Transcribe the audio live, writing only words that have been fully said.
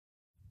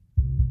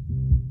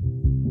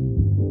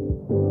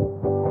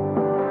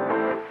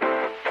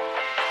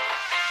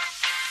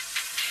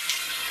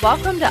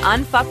Welcome to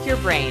Unfuck Your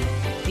Brain,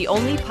 the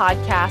only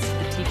podcast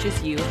that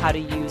teaches you how to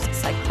use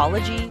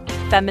psychology,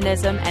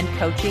 feminism, and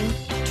coaching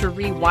to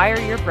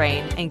rewire your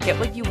brain and get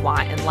what you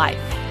want in life.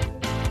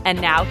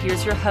 And now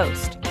here's your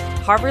host,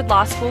 Harvard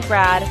Law School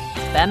grad,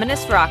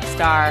 feminist rock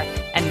star,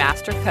 and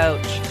master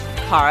coach,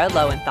 Kara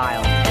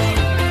Loewentheil.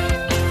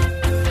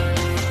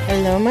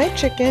 Hello, my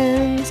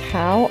chickens.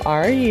 How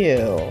are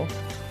you?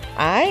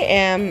 I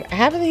am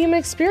having the human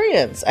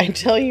experience. I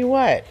tell you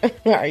what,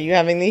 are you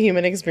having the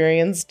human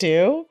experience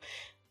too?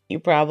 You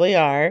probably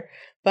are.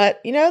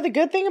 But you know, the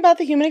good thing about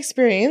the human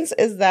experience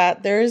is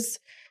that there's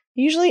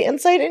usually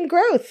insight and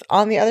growth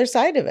on the other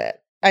side of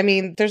it. I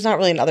mean, there's not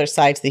really an other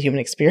side to the human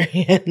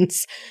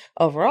experience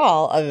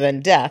overall other than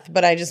death.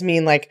 But I just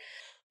mean like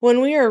when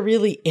we are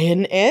really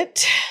in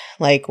it,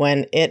 like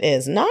when it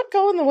is not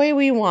going the way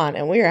we want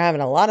and we are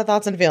having a lot of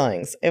thoughts and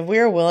feelings, if we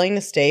are willing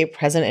to stay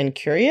present and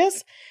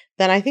curious,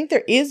 then I think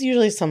there is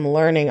usually some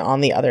learning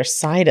on the other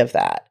side of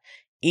that,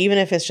 even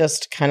if it's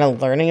just kind of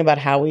learning about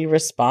how we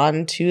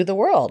respond to the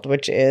world,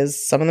 which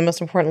is some of the most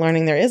important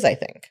learning there is, I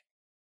think.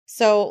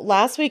 So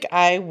last week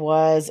I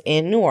was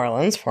in New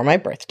Orleans for my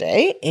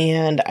birthday,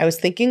 and I was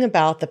thinking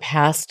about the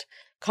past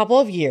couple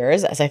of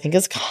years, as I think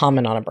is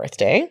common on a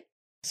birthday.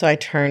 So I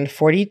turned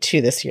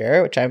 42 this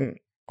year, which I'm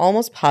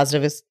almost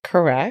positive is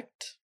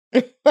correct.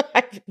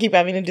 I keep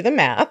having to do the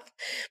math.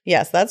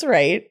 Yes, that's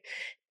right.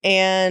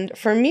 And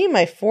for me,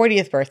 my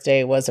 40th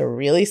birthday was a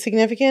really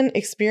significant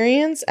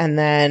experience. And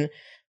then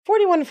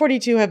 41 and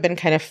 42 have been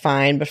kind of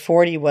fine, but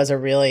 40 was a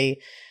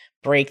really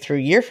breakthrough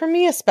year for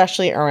me,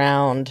 especially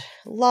around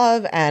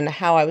love and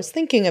how I was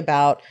thinking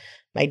about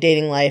my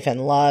dating life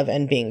and love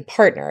and being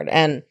partnered.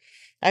 And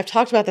I've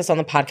talked about this on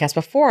the podcast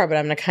before, but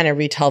I'm going to kind of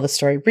retell the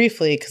story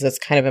briefly because it's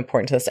kind of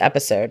important to this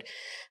episode,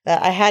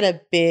 that I had a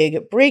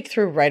big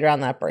breakthrough right around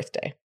that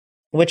birthday,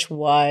 which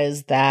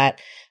was that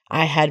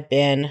I had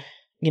been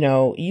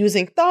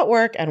using thought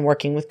work and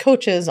working with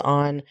coaches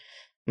on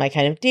my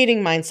kind of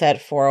dating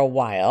mindset for a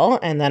while.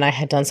 And then I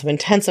had done some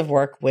intensive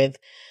work with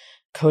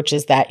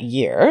coaches that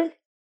year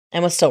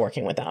and was still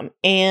working with them.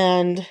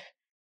 And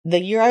the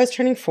year I was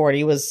turning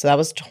 40 was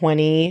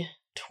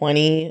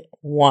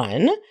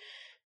 2021.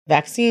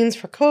 Vaccines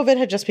for COVID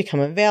had just become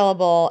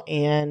available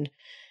and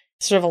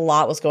sort of a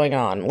lot was going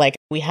on. Like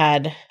we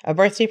had a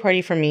birthday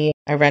party for me.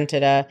 I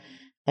rented a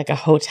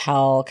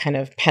hotel kind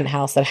of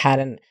penthouse that had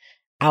an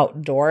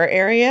outdoor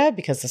area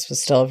because this was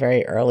still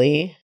very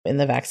early in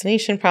the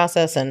vaccination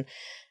process. And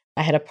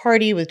I had a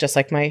party with just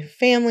like my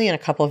family and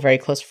a couple of very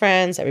close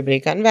friends. Everybody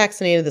had gotten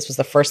vaccinated. This was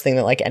the first thing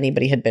that like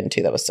anybody had been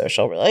to that was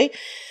social, really.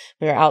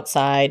 We were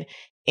outside.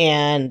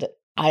 And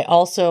I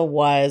also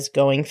was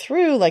going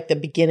through like the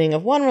beginning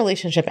of one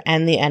relationship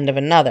and the end of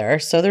another.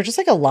 So there were just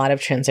like a lot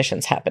of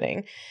transitions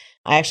happening.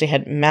 I actually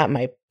had met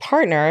my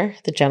partner,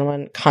 the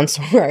gentleman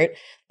consort,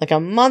 like a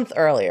month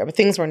earlier, but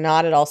things were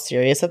not at all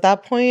serious at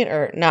that point,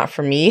 or not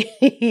for me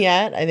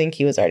yet. I think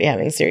he was already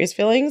having serious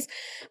feelings.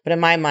 But in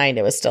my mind,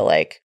 it was still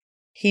like,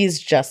 he's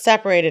just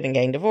separated and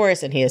getting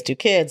divorced and he has 2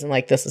 kids and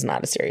like, this is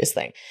not a serious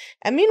thing.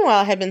 And meanwhile,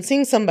 I had been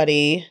seeing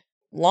somebody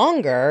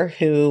longer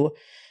who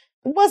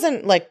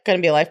wasn't like going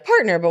to be a life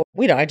partner, but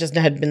I just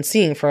had been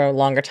seeing for a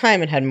longer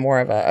time and had more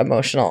of an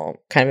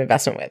emotional kind of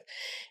investment with.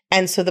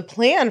 And so the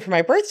plan for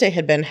my birthday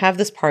had been have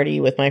this party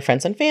with my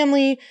friends and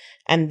family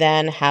and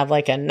then have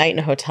like a night in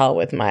a hotel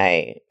with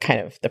my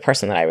kind of the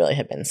person that I really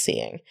had been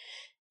seeing.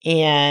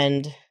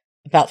 And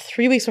about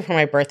 3 weeks before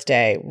my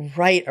birthday,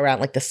 right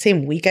around like the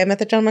same week I met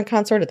the gentleman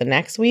consort or the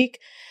next week,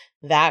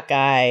 that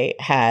guy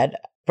had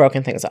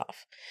broken things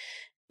off.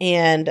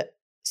 And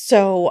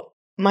so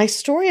my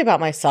story about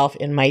myself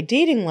in my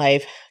dating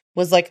life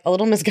was like a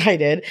little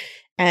misguided.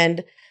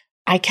 And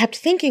I kept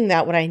thinking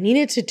that what I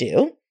needed to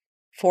do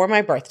for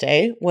my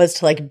birthday was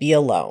to like be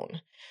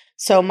alone.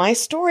 So my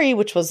story,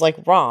 which was like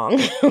wrong,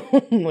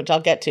 which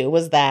I'll get to,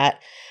 was that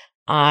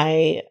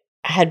I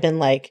had been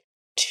like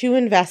too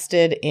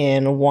invested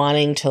in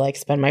wanting to like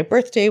spend my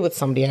birthday with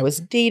somebody I was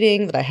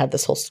dating, that I had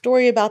this whole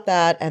story about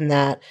that, and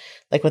that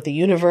like what the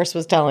universe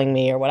was telling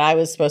me or what I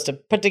was supposed to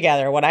put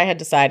together, what I had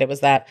decided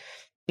was that,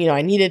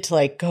 I needed to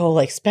like go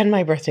like spend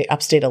my birthday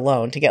upstate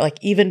alone to get like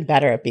even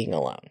better at being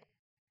alone.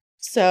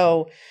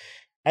 So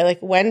I like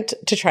went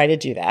to try to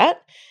do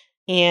that.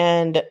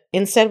 And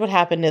instead what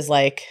happened is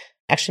like,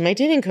 actually my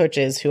dating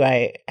coaches who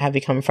I have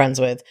become friends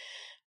with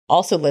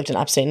also lived in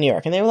upstate New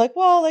York. And they were like,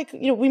 well, like,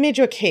 we made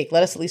you a cake.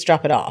 Let us at least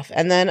drop it off.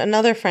 And then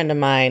another friend of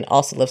mine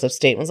also lives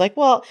upstate and was like,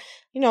 well,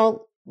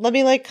 let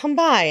me like come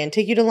by and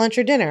take you to lunch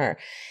or dinner.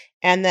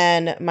 And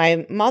then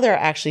my mother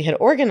actually had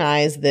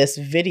organized this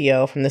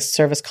video from this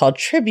service called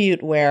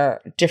Tribute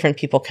where different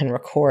people can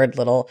record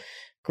little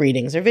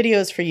greetings or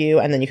videos for you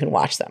and then you can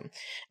watch them.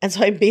 And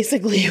so I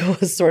basically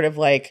was sort of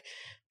like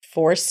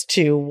forced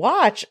to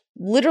watch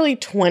literally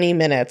 20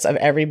 minutes of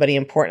everybody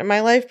important in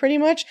my life pretty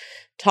much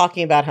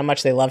talking about how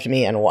much they loved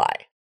me and why.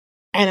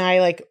 And I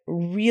like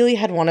really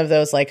had one of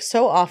those like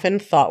so often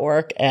thought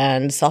work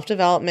and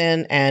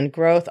self-development and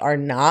growth are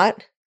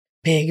not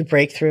big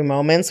breakthrough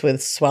moments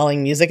with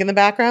swelling music in the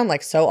background.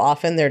 Like so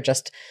often they're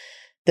just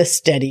the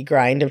steady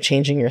grind of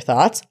changing your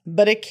thoughts,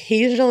 but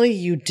occasionally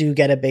you do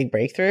get a big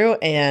breakthrough.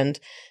 And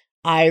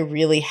I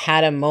really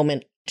had a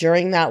moment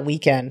during that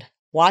weekend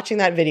watching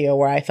that video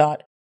where I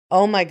thought,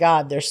 oh my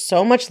God, there's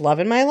so much love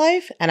in my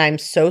life and I'm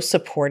so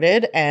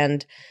supported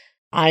and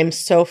I'm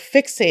so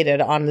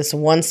fixated on this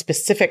one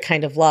specific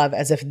kind of love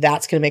as if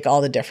that's going to make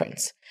all the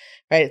difference,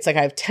 right? It's like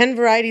I have 10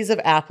 varieties of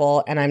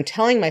apple and I'm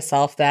telling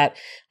myself that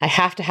I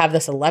have to have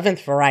this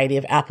 11th variety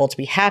of apple to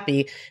be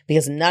happy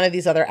because none of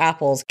these other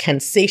apples can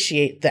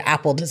satiate the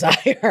apple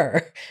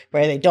desire,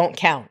 right? They don't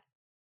count.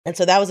 And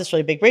so that was this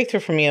really big breakthrough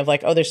for me of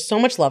like, oh, there's so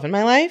much love in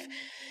my life.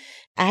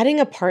 Adding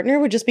a partner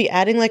would just be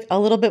adding like a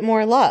little bit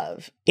more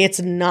love. It's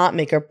not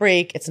make or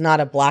break. It's not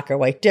a black or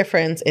white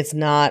difference. It's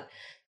not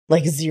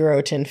like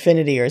 0 to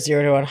infinity or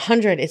 0 to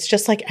 100. It's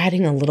just like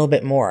adding a little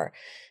bit more.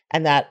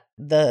 And that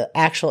the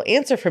actual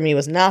answer for me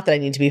was not that I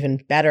need to be even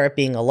better at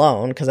being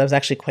alone, because I was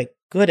actually quite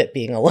good at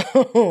being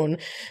alone,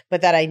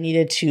 but that I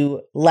needed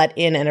to let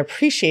in and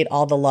appreciate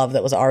all the love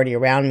that was already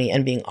around me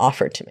and being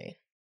offered to me.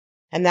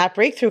 And that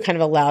breakthrough kind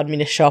of allowed me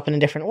to show up in a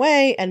different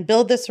way and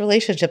build this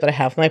relationship that I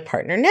have with my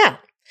partner now.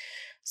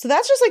 So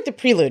that's just like the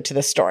prelude to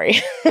the story.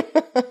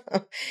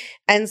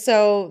 And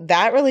so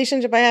that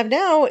relationship I have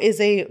now is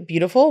a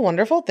beautiful,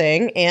 wonderful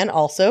thing. And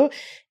also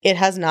it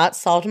has not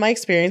solved my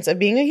experience of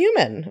being a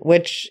human,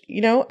 which,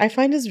 you know, I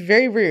find is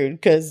very rude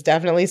because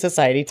definitely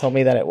society told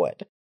me that it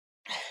would.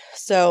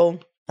 So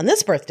on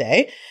this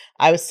birthday,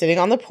 I was sitting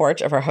on the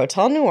porch of our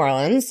hotel in New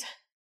Orleans.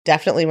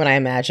 Definitely when I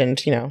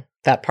imagined, you know,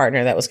 that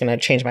partner that was going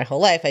to change my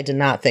whole life, I did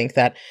not think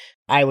that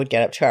I would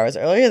get up 2 hours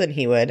earlier than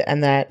he would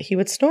and that he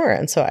would snore.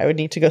 And so I would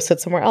need to go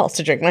sit somewhere else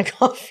to drink my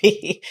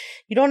coffee.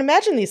 You don't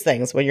imagine these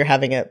things when you're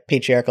having a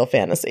patriarchal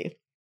fantasy.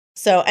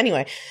 So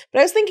anyway, but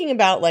I was thinking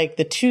about like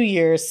the 2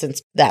 years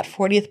since that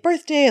 40th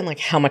birthday and like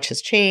how much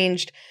has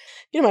changed.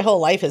 You know, my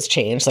whole life has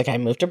changed. Like I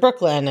moved to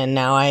Brooklyn and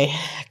now I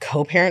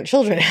co-parent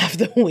children half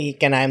the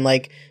week and I'm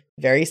like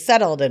very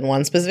settled in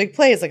one specific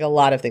place. Like a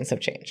lot of things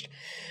have changed.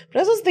 But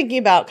I was also thinking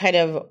about kind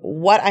of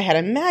what I had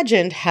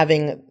imagined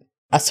having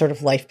a sort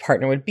of life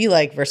partner would be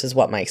like versus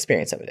what my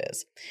experience of it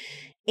is.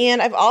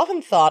 And I've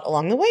often thought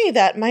along the way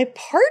that my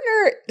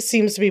partner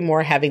seems to be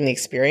more having the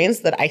experience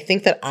that I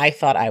think that I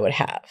thought I would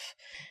have.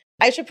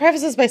 I should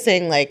preface this by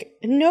saying like,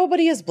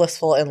 nobody is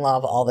blissful in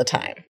love all the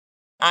time.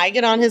 I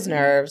get on his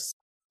nerves.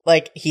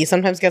 Like he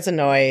sometimes gets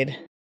annoyed.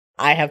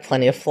 I have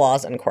plenty of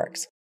flaws and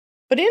quirks.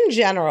 But in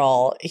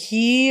general,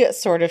 he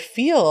sort of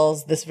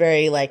feels this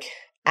very like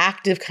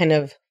active kind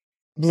of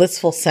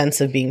blissful sense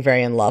of being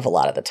very in love a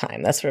lot of the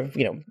time. That's sort of,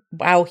 you know,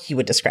 how he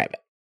would describe it.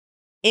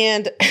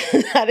 And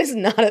that is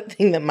not a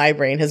thing that my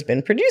brain has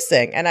been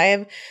producing. And I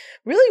have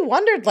really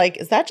wondered, like,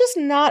 is that just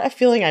not a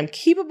feeling I'm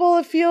capable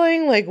of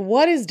feeling? Like,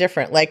 what is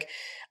different? Like,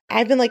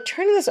 I've been like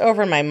turning this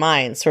over in my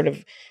mind, sort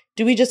of,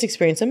 do we just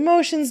experience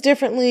emotions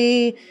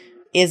differently?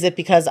 Is it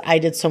because I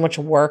did so much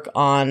work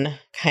on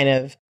kind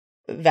of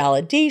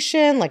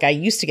validation? Like I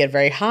used to get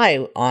very high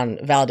on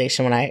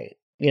validation when I,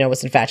 you know,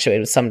 was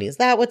infatuated with somebody. Is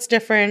that what's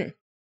different?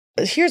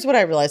 Here's what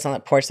I realized on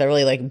that porch that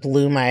really like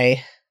blew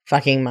my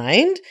fucking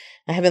mind.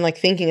 I have been like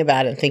thinking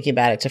about it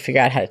to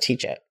figure out how to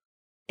teach it.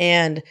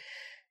 And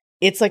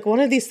it's like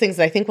one of these things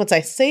that I think once I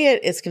say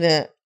it, it's going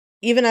to,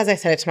 even as I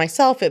said it to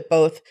myself, it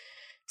both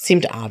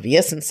seemed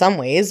obvious in some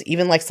ways,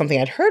 even like something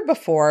I'd heard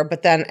before.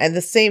 But then at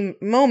the same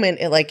moment,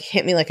 it like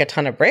hit me like a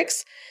ton of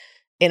bricks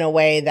in a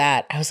way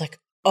that I was like,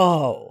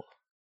 oh,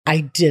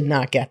 I did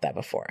not get that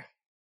before.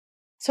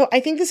 So I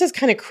think this is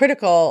kind of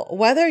critical,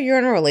 whether you're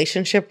in a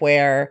relationship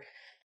where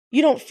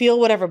you don't feel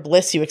whatever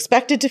bliss you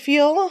expected to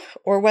feel,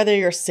 or whether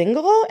you're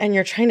single and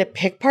you're trying to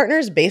pick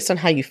partners based on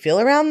how you feel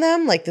around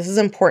them. Like this is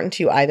important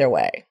to you either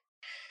way.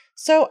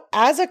 So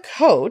as a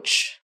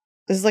coach,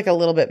 this is like a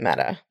little bit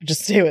meta,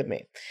 just stay with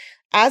me.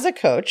 As a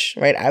coach,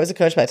 right? I was a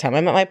coach by the time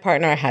I met my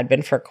partner. I had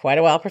been for quite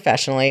a while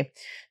professionally.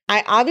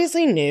 I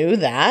obviously knew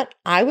that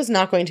I was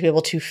not going to be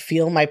able to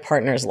feel my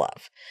partner's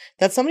love,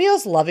 that somebody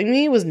else loving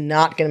me was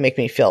not going to make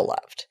me feel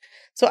loved.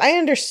 So I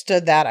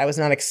understood that. I was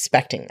not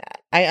expecting that.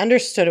 I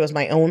understood it was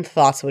my own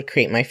thoughts that would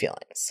create my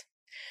feelings.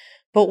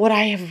 But what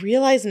I have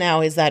realized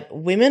now is that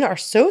women are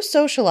so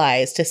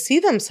socialized to see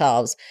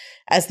themselves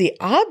as the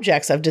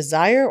objects of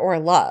desire or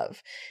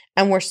love.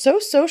 And we're so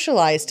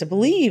socialized to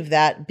believe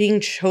that being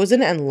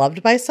chosen and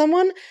loved by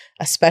someone,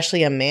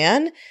 especially a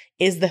man,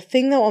 is the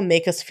thing that will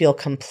make us feel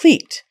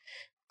complete.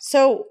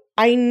 So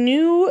I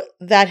knew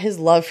that his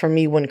love for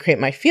me wouldn't create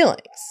my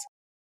feelings.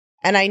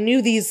 And I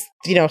knew these,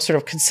 you know, sort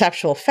of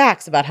conceptual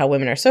facts about how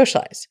women are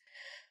socialized.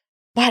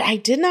 But I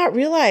did not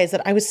realize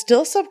that I was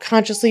still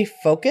subconsciously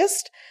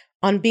focused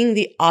on being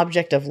the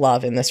object of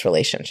love in this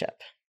relationship.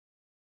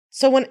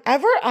 So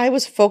whenever I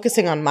was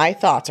focusing on my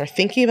thoughts or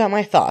thinking about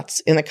my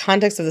thoughts in the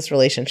context of this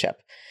relationship,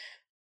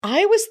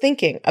 I was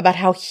thinking about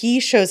how he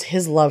shows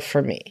his love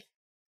for me.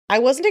 I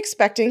wasn't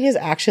expecting his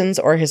actions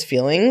or his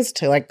feelings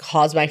to like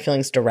cause my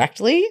feelings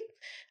directly.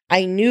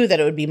 I knew that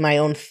it would be my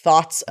own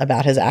thoughts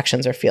about his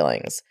actions or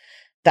feelings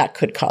that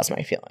could cause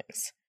my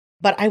feelings.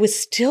 But I was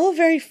still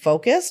very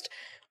focused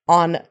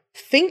on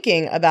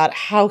thinking about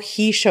how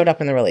he showed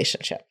up in the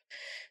relationship.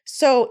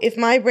 So if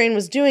my brain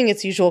was doing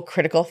its usual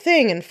critical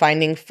thing and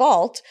finding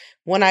fault,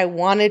 when I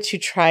wanted to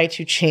try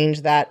to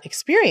change that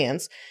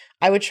experience,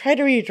 I would try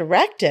to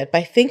redirect it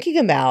by thinking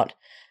about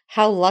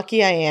how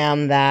lucky I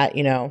am that,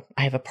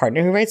 I have a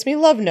partner who writes me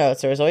love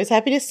notes or is always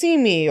happy to see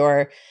me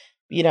or,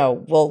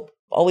 will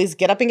always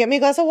get up and get me a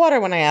glass of water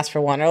when I ask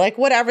for one or like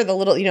whatever the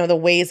little, the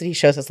ways that he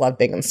shows his love,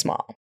 big and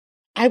small.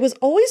 I was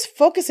always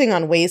focusing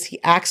on ways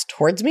he acts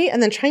towards me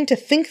and then trying to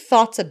think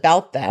thoughts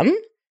about them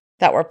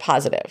that were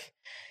positive.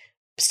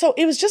 So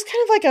it was just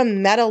kind of like a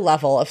meta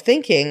level of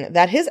thinking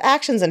that his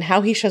actions and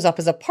how he shows up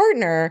as a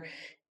partner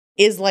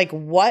is like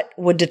what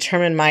would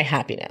determine my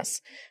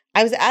happiness.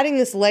 I was adding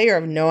this layer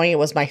of knowing it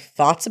was my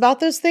thoughts about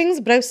those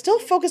things, but I was still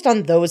focused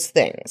on those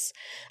things.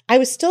 I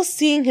was still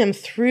seeing him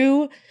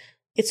through,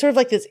 it's sort of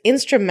like this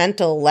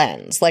instrumental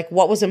lens. Like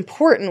what was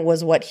important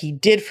was what he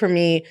did for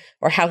me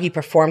or how he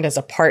performed as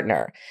a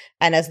partner.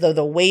 And as though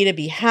the way to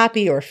be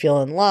happy or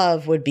feel in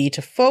love would be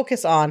to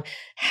focus on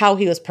how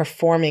he was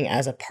performing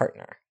as a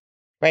partner,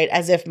 right?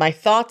 As if my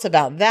thoughts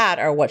about that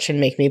are what should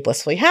make me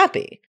blissfully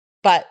happy.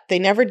 But they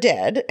never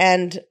did.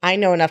 And I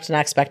know enough to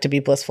not expect to be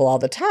blissful all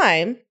the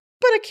time.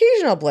 But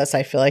occasional bliss,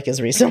 I feel like,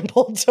 is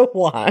reasonable to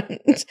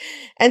want.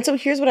 And so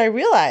here's what I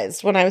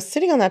realized when I was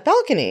sitting on that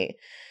balcony.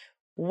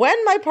 When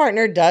my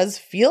partner does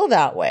feel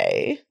that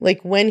way,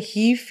 like when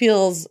he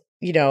feels,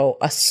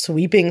 a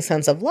sweeping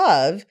sense of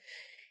love,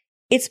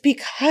 it's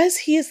because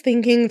he is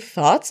thinking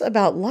thoughts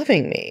about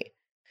loving me.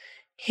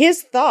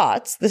 His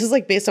thoughts, this is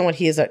like based on what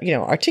he has,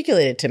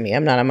 articulated to me.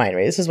 I'm not a mind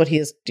reader. This is what he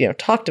has,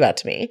 talked about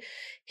to me.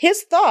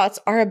 His thoughts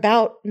are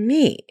about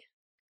me.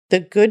 The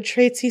good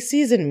traits he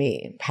sees in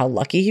me, how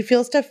lucky he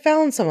feels to have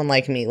found someone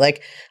like me.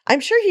 Like, I'm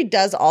sure he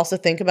does also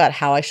think about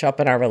how I show up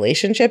in our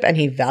relationship and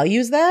he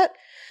values that.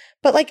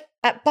 But like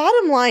at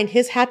bottom line,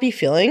 his happy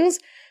feelings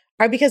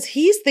are because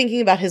he's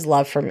thinking about his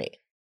love for me.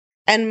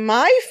 And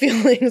my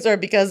feelings are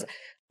because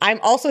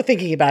I'm also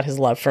thinking about his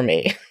love for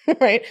me,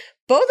 right?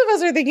 Both of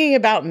us are thinking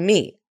about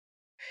me.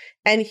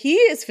 And he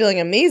is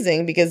feeling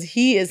amazing because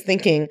he is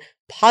thinking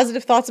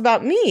positive thoughts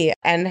about me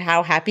and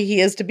how happy he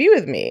is to be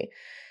with me.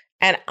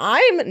 And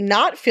I'm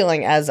not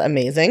feeling as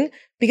amazing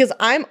because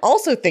I'm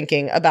also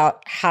thinking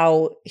about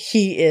how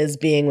he is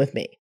being with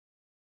me.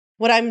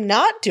 What I'm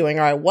not doing,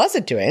 or I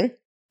wasn't doing,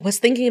 was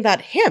thinking about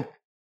him,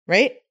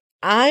 right?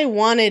 I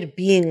wanted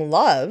being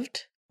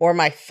loved, or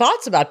my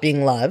thoughts about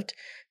being loved,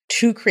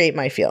 to create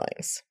my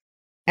feelings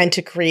and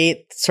to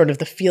create sort of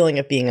the feeling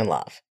of being in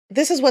love.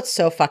 This is what's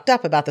so fucked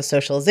up about the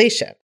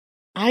socialization.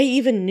 I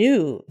even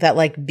knew that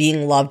like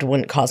being loved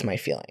wouldn't cause my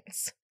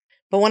feelings.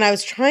 But when I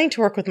was trying to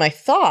work with my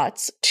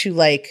thoughts to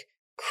like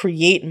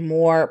create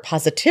more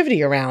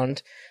positivity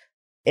around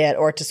it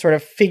or to sort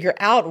of figure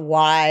out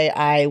why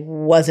I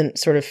wasn't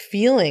sort of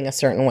feeling a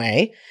certain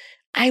way,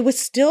 I was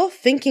still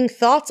thinking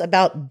thoughts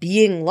about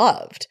being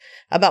loved,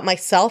 about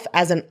myself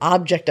as an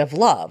object of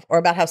love, or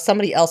about how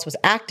somebody else was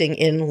acting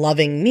in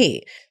loving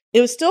me.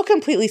 It was still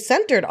completely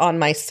centered on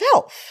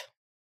myself.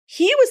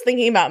 He was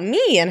thinking about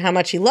me and how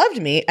much he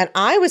loved me, and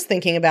I was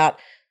thinking about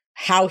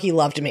how he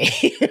loved me,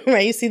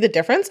 right? You see the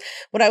difference?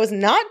 What I was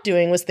not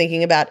doing was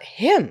thinking about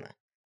him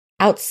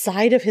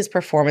outside of his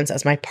performance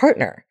as my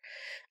partner.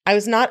 I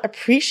was not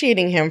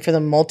appreciating him for the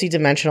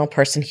multidimensional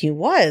person he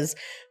was,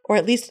 or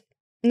at least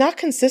not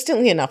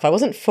consistently enough. I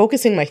wasn't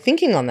focusing my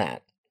thinking on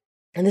that.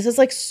 And this is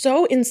like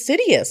so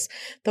insidious,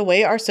 the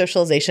way our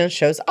socialization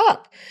shows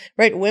up,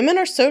 right? Women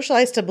are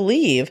socialized to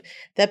believe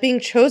that being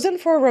chosen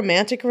for a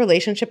romantic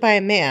relationship by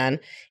a man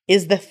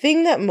is the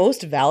thing that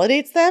most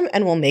validates them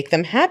and will make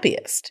them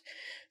happiest.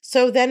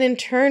 So then in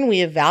turn,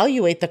 we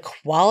evaluate the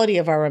quality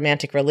of our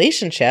romantic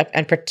relationship,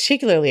 and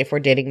particularly if we're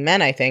dating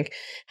men, I think,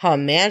 how a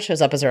man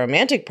shows up as a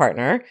romantic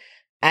partner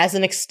as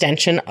an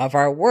extension of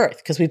our worth,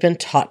 because we've been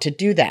taught to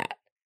do that.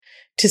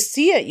 To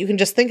see it, you can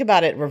just think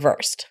about it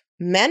reversed.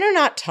 Men are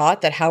not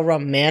taught that how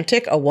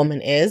romantic a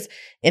woman is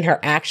in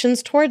her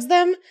actions towards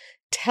them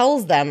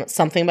tells them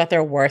something about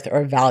their worth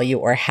or value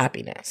or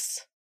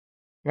happiness,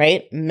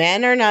 right?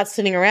 Men are not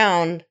sitting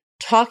around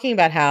talking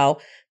about how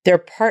their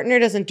partner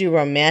doesn't do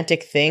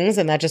romantic things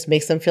and that just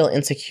makes them feel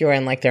insecure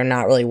and like they're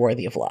not really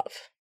worthy of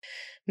love.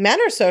 Men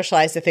are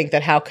socialized to think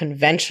that how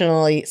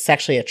conventionally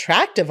sexually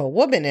attractive a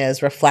woman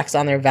is reflects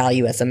on their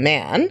value as a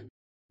man.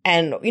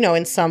 And,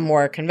 in some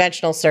more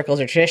conventional circles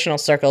or traditional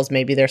circles,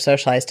 maybe they're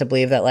socialized to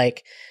believe that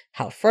like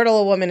how fertile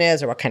a woman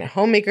is or what kind of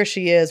homemaker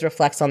she is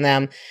reflects on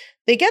them.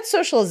 They get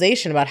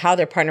socialization about how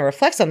their partner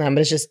reflects on them,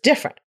 but it's just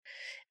different.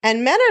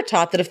 And men are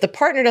taught that if the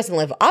partner doesn't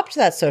live up to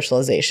that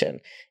socialization,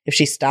 if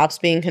she stops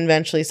being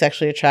conventionally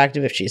sexually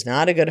attractive, if she's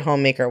not a good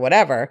homemaker,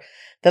 whatever,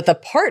 that the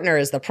partner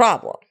is the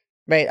problem,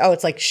 right? Oh,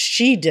 it's like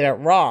she did it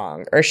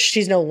wrong, or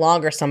she's no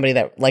longer somebody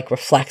that like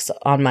reflects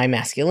on my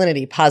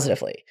masculinity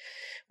positively.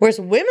 Whereas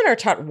women are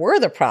taught we're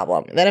the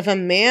problem, that if a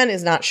man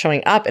is not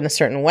showing up in a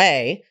certain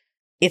way,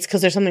 it's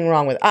because there's something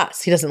wrong with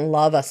us. He doesn't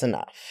love us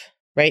enough,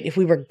 right? If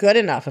we were good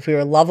enough, if we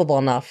were lovable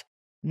enough,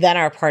 then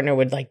our partner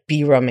would like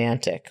be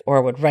romantic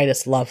or would write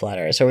us love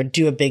letters or would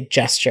do a big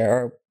gesture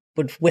or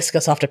would whisk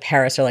us off to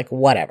Paris or like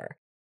whatever.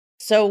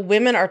 So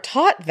women are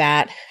taught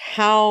that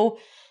how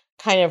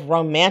kind of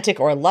romantic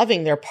or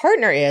loving their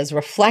partner is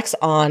reflects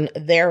on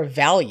their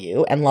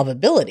value and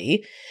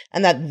lovability,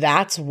 and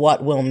that's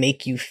what will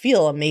make you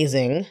feel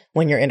amazing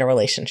when you're in a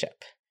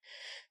relationship.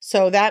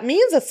 So that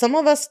means that some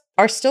of us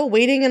are still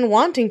waiting and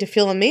wanting to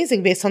feel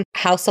amazing based on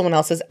how someone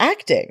else is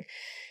acting.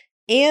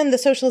 And the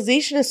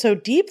socialization is so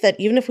deep that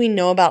even if we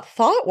know about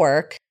thought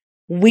work,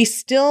 we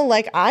still,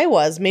 like I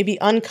was, maybe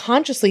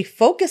unconsciously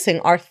focusing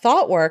our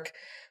thought work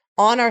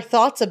on our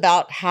thoughts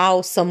about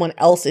how someone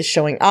else is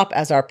showing up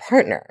as our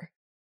partner.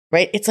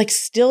 Right? It's like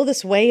still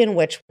this way in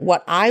which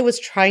what I was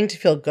trying to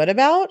feel good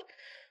about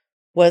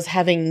was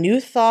having new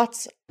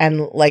thoughts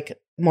and like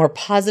more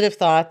positive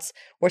thoughts,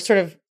 or sort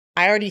of,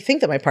 I already think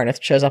that my partner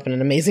shows up in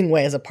an amazing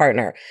way as a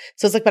partner.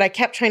 So it's like, but I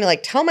kept trying to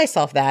like tell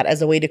myself that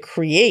as a way to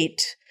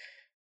create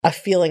a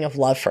feeling of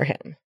love for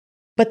him.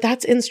 But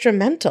that's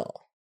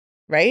instrumental,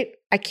 right?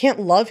 I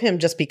can't love him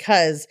just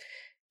because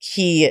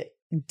he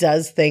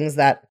does things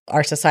that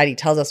our society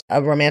tells us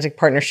a romantic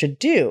partner should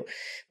do.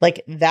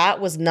 Like that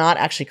was not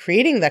actually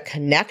creating the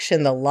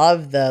connection, the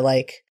love, the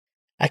like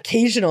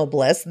occasional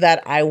bliss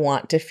that I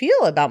want to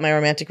feel about my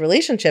romantic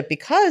relationship,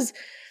 because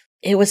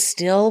it was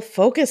still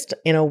focused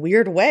in a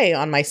weird way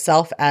on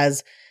myself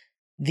as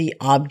the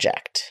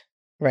object,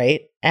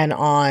 right? And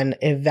on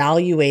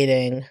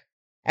evaluating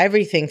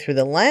everything through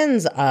the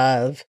lens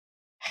of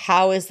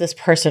how is this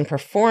person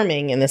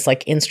performing in this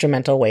like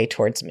instrumental way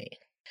towards me?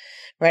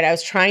 Right? I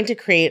was trying to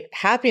create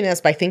happiness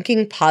by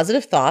thinking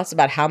positive thoughts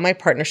about how my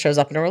partner shows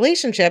up in a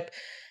relationship,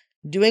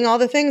 doing all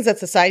the things that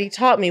society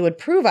taught me would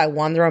prove I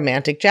won the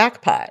romantic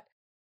jackpot.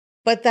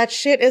 But that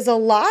shit is a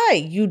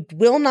lie. You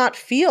will not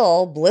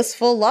feel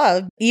blissful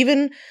love,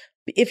 even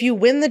if you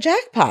win the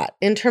jackpot,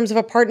 in terms of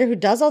a partner who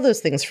does all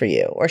those things for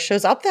you or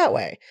shows up that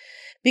way.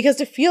 Because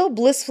to feel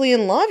blissfully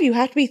in love, you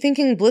have to be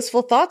thinking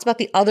blissful thoughts about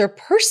the other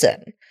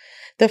person.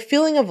 The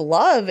feeling of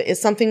love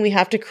is something we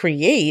have to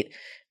create,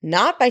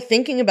 not by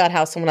thinking about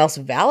how someone else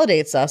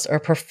validates us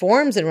or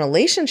performs in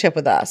relationship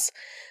with us,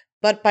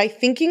 but by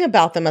thinking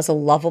about them as a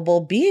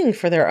lovable being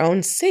for their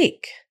own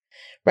sake,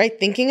 right?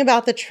 Thinking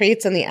about the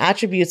traits and the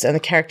attributes and the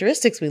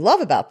characteristics we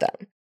love about them.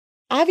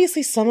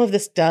 Obviously, some of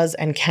this does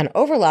and can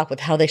overlap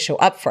with how they show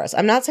up for us.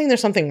 I'm not saying there's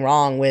something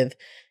wrong with,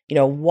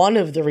 one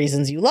of the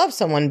reasons you love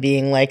someone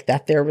being like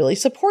that they're really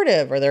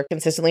supportive or they're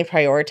consistently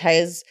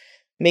prioritize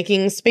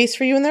making space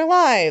for you in their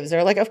lives,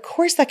 or like, of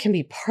course that can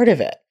be part of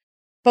it.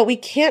 But we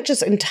can't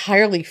just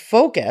entirely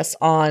focus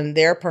on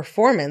their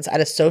performance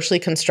at a socially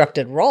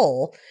constructed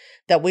role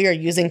that we are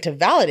using to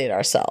validate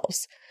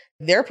ourselves.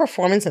 Their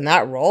performance in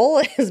that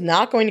role is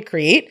not going to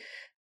create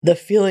the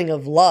feeling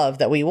of love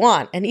that we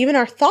want. And even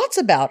our thoughts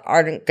about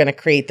aren't going to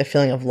create the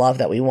feeling of love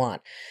that we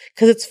want,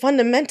 because it's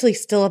fundamentally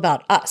still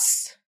about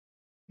us.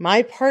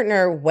 My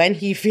partner, when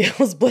he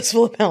feels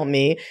blissful about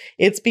me,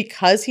 it's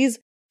because he's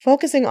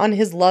focusing on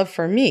his love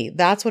for me.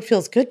 That's what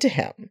feels good to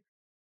him.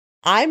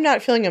 I'm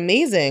not feeling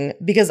amazing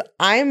because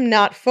I'm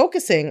not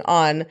focusing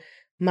on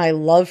my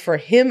love for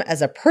him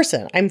as a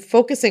person. I'm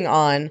focusing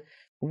on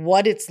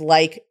what it's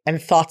like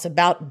and thoughts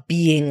about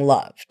being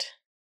loved,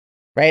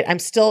 right? I'm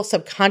still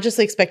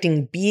subconsciously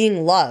expecting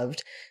being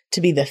loved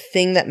to be the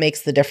thing that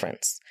makes the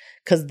difference,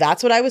 because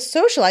that's what I was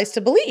socialized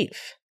to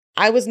believe.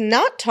 I was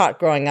not taught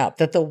growing up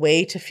that the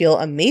way to feel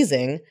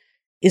amazing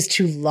is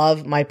to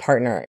love my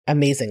partner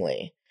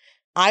amazingly.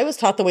 I was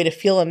taught the way to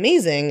feel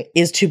amazing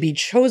is to be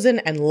chosen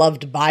and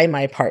loved by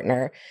my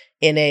partner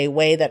in a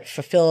way that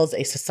fulfills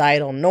a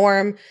societal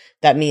norm.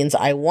 That means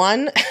I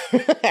won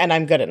and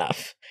I'm good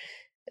enough.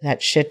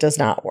 That shit does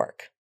not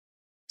work.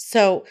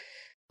 So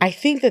I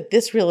think that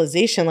this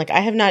realization, like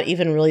I have not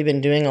even really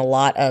been doing a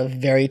lot of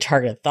very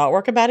targeted thought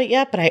work about it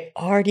yet, but I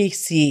already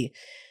see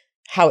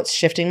how it's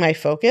shifting my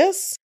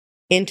focus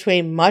into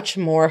a much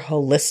more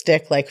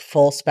holistic, like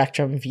full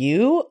spectrum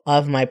view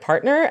of my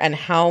partner, and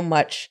how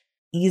much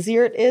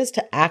easier it is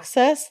to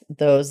access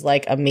those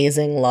like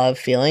amazing love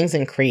feelings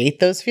and create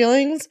those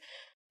feelings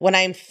when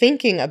I'm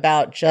thinking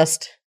about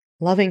just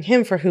loving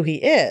him for who he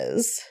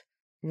is,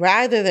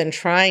 rather than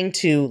trying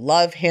to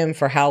love him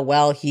for how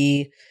well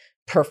he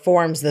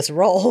performs this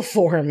role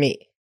for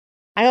me.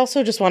 I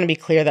also just want to be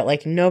clear that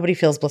like nobody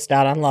feels blissed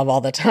out on love all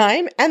the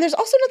time. And there's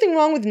also nothing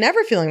wrong with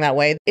never feeling that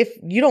way if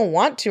you don't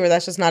want to, or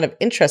that's just not of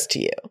interest to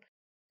you,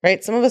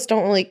 right? Some of us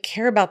don't really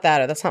care about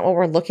that, or that's not what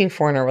we're looking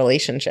for in a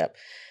relationship.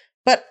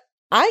 But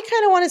I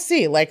kind of want to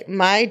see, like,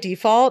 my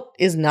default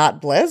is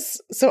not bliss.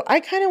 So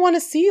I kind of want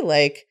to see,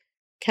 like,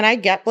 can I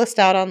get blissed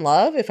out on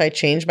love if I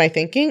change my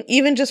thinking,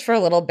 even just for a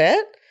little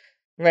bit,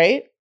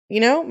 right?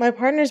 My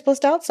partner's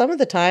blissed out some of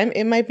the time.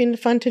 It might be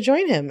fun to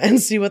join him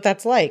and see what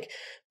that's like.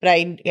 But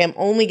I am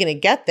only going to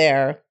get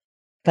there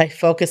by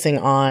focusing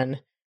on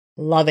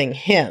loving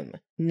him,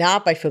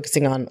 not by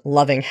focusing on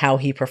loving how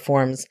he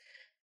performs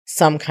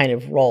some kind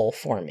of role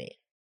for me.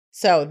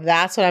 So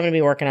that's what I'm going to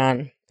be working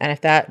on. And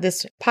if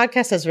this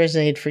podcast has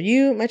resonated for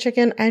you, my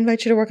chicken, I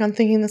invite you to work on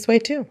thinking this way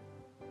too.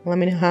 Let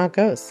me know how it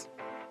goes.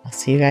 I'll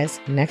see you guys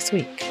next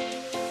week.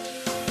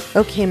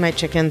 Okay, my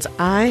chickens,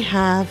 I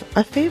have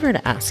a favor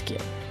to ask you.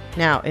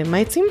 Now, it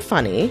might seem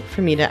funny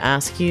for me to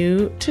ask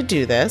you to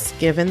do this,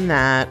 given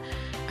that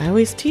I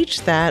always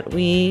teach that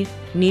we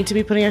need to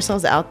be putting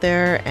ourselves out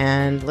there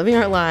and living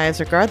our lives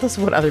regardless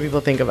of what other people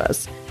think of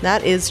us.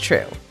 That is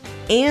true.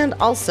 And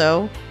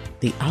also,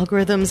 the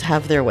algorithms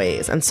have their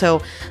ways. And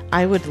so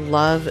I would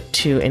love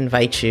to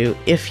invite you,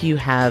 if you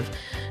have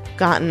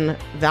gotten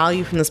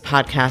value from this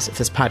podcast, if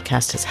this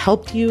podcast has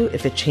helped you,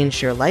 if it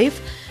changed your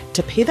life,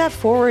 to pay that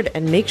forward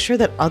and make sure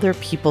that other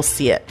people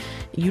see it.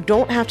 You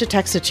don't have to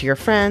text it to your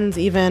friends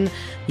even.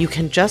 You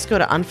can just go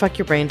to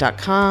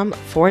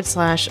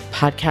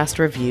unfuckyourbrain.com/podcast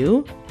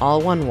review,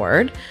 all one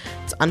word.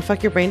 It's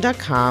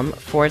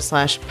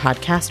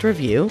unfuckyourbrain.com/podcast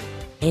review.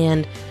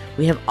 And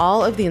we have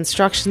all of the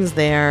instructions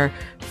there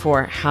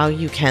for how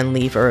you can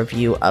leave a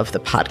review of the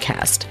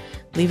podcast.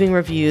 Leaving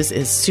reviews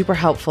is super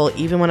helpful,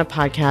 even when a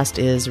podcast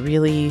is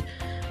really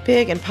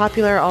big and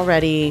popular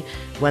already.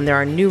 When there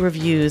are new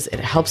reviews, it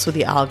helps with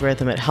the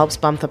algorithm. It helps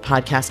bump the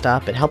podcast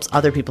up. It helps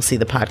other people see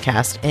the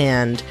podcast.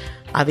 And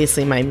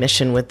obviously my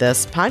mission with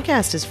this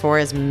podcast is for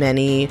as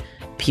many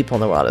people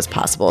in the world as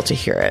possible to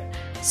hear it.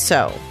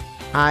 So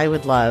I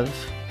would love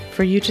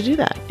for you to do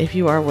that. If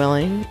you are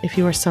willing, if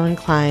you are so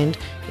inclined,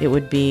 it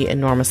would be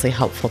enormously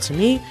helpful to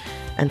me.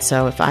 And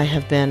so if I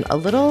have been a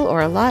little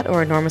or a lot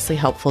or enormously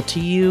helpful to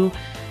you,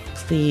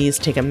 please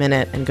take a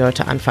minute and go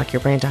to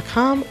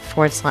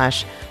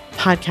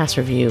unfuckyourbrain.com/podcast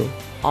review,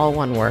 all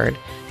one word,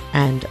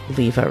 and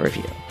leave a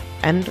review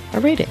and a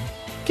rating.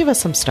 Give us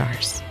some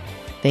stars.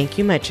 Thank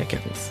you, my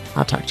chickens.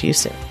 I'll talk to you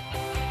soon.